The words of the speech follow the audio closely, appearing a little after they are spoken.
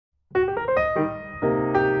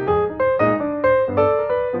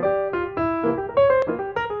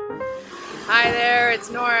there, it's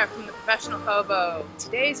Nora from the Professional Hobo.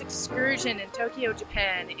 Today's excursion in Tokyo,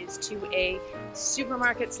 Japan is to a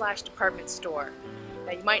supermarket slash department store.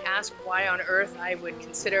 Now you might ask why on earth I would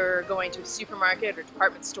consider going to a supermarket or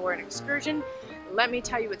department store an excursion. Let me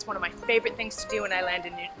tell you, it's one of my favorite things to do when I land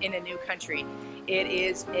in a new country. It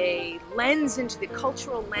is a lens into the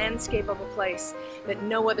cultural landscape of a place that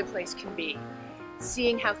no other place can be.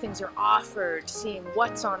 Seeing how things are offered, seeing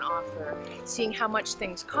what's on offer, seeing how much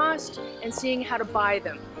things cost, and seeing how to buy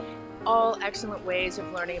them. All excellent ways of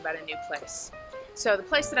learning about a new place. So the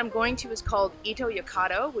place that I'm going to is called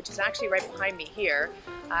Ito-Yokado, which is actually right behind me here.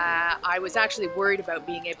 I was actually worried about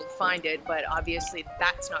being able to find it, but obviously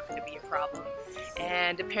that's not going to be a problem.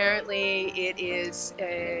 And apparently it is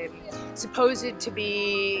supposed to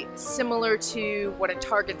be similar to what a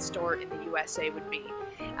Target store in the USA would be.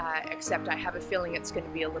 Except I have a feeling it's going to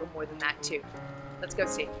be a little more than that too. Let's go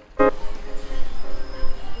see.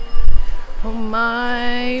 Oh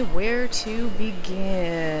my, where to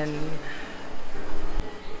begin?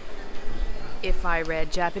 If I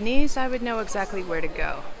read Japanese, I would know exactly where to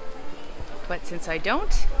go. But since I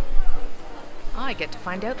don't, I get to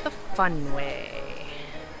find out the fun way.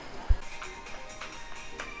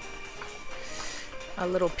 A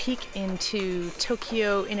little peek into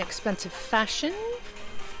Tokyo inexpensive fashion.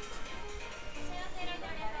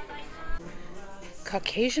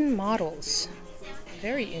 Caucasian models.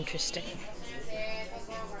 Very interesting.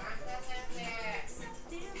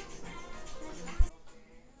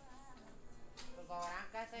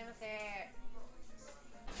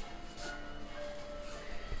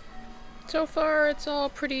 So far, it's all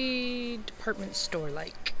pretty department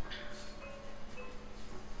store-like.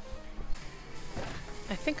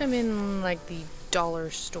 I think I'm in like the dollar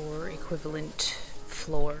store equivalent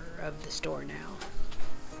floor of the store now.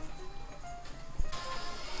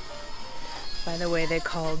 By the way, they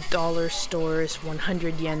call dollar stores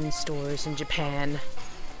 100 yen stores in Japan,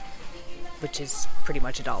 which is pretty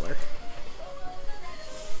much a dollar.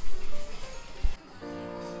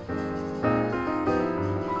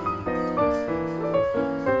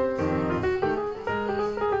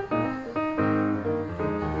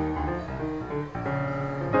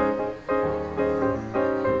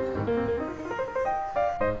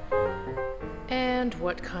 And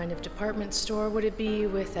what kind of department store would it be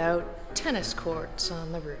without tennis courts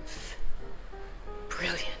on the roof?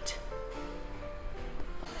 Brilliant.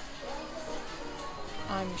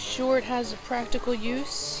 I'm sure it has a practical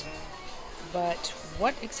use, but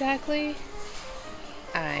what exactly?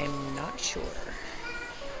 I'm not sure.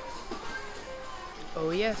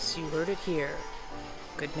 Oh yes, you heard it here.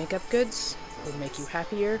 Good makeup goods will make you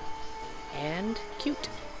happier and cute.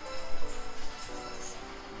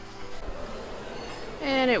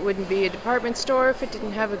 And it wouldn't be a department store if it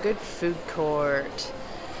didn't have a good food court.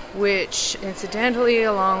 Which, incidentally,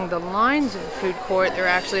 along the lines of the food court, there are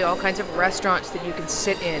actually all kinds of restaurants that you can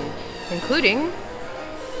sit in, including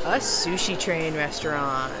a sushi train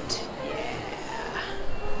restaurant. Yeah.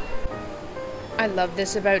 I love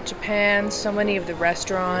this about Japan. So many of the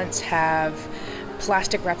restaurants have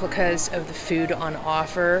plastic replicas of the food on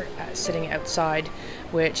offer sitting outside,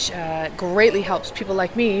 which greatly helps people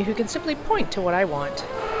like me who can simply point to what I want.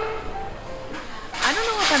 I don't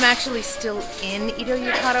know if I'm actually still in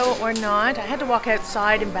Ito-Yokado or not. I had to walk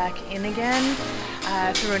outside and back in again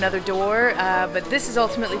through another door, but this is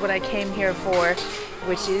ultimately what I came here for,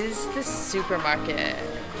 which is the supermarket.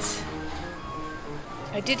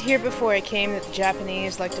 I did hear before I came that the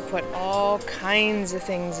Japanese like to put all kinds of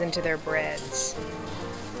things into their breads,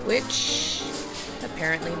 which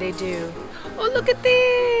apparently they do. Oh, look at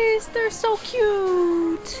these! They're so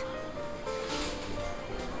cute!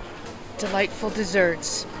 Delightful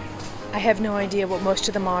desserts. I have no idea what most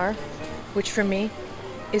of them are, which for me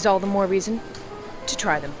is all the more reason to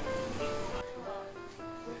try them.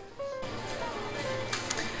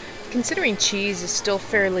 Considering cheese is still a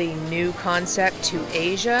fairly new concept to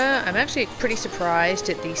Asia, I'm actually pretty surprised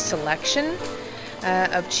at the selection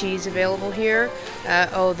of cheese available here,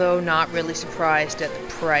 although not really surprised at the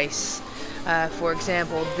price. For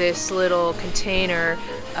example, this little container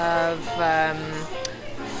of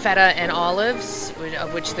feta and olives,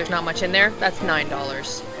 of which there's not much in there, that's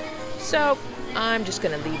 $9. So I'm just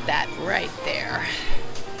gonna leave that right there.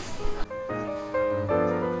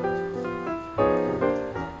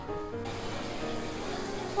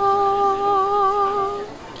 Oh,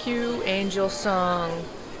 cue angel song.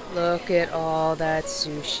 Look at all that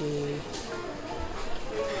sushi.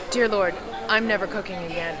 Dear Lord, I'm never cooking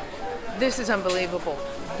again. This is unbelievable.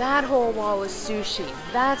 That whole wall is sushi.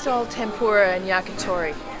 That's all tempura and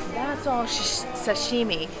yakitori. That's all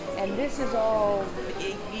sashimi. And this is all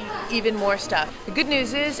even more stuff. The good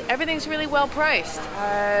news is everything's really well priced.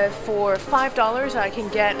 For $5 I can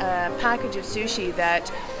get a package of sushi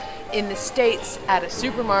that in the States at a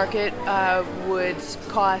supermarket would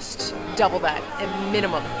cost double that at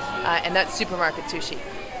minimum, and that's supermarket sushi.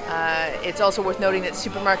 It's also worth noting that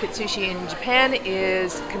supermarket sushi in Japan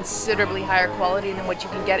is considerably higher quality than what you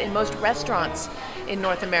can get in most restaurants in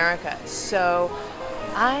North America. So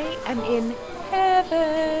I am in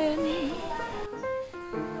heaven.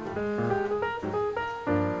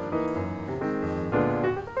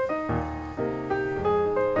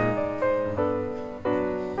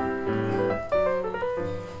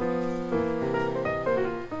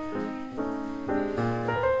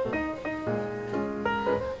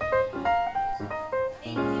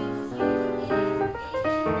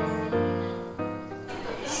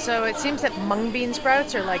 So it seems that mung bean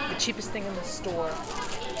sprouts are like the cheapest thing in the store.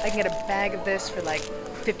 I can get a bag of this for like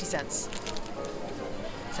 50 cents.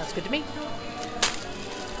 Sounds good to me.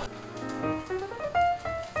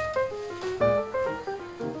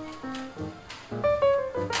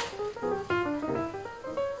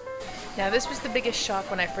 Now this was the biggest shock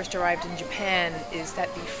when I first arrived in Japan, is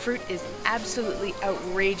that the fruit is absolutely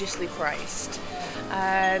outrageously priced.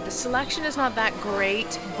 The selection is not that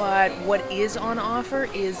great, but what is on offer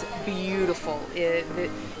is beautiful.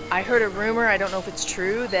 I heard a rumor, I don't know if it's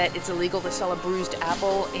true, that it's illegal to sell a bruised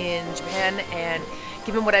apple in Japan, and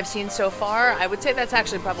given what I've seen so far, I would say that's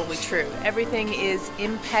actually probably true. Everything is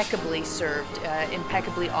impeccably served,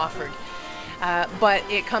 impeccably offered. But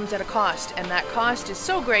it comes at a cost, and that cost is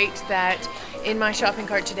so great that in my shopping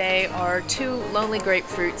cart today are 2 lonely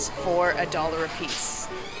grapefruits for $1 a piece.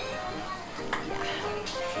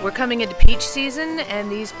 We're coming into peach season,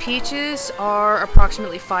 and these peaches are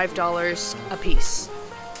approximately $5 a piece.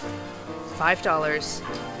 $5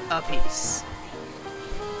 a piece.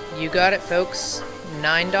 You got it, folks.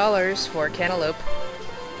 $9 for cantaloupe.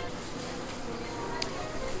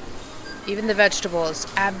 Even the vegetable is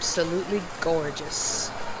absolutely gorgeous.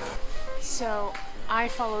 So I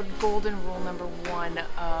followed golden rule number 1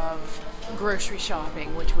 of grocery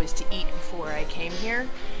shopping, which was to eat before I came here.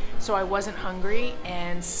 So I wasn't hungry,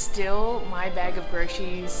 and still my bag of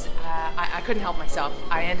groceries, I couldn't help myself.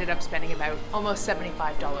 I ended up spending about almost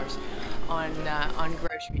 $75 on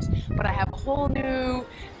groceries. But I have a whole new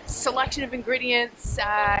selection of ingredients.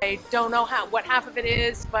 I don't know what half of it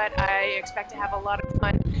is, but I expect to have a lot of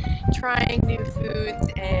fun trying new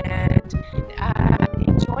foods and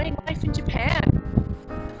enjoying life in Japan.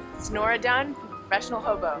 It's Nora Dunn, Professional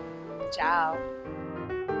Hobo. Ciao.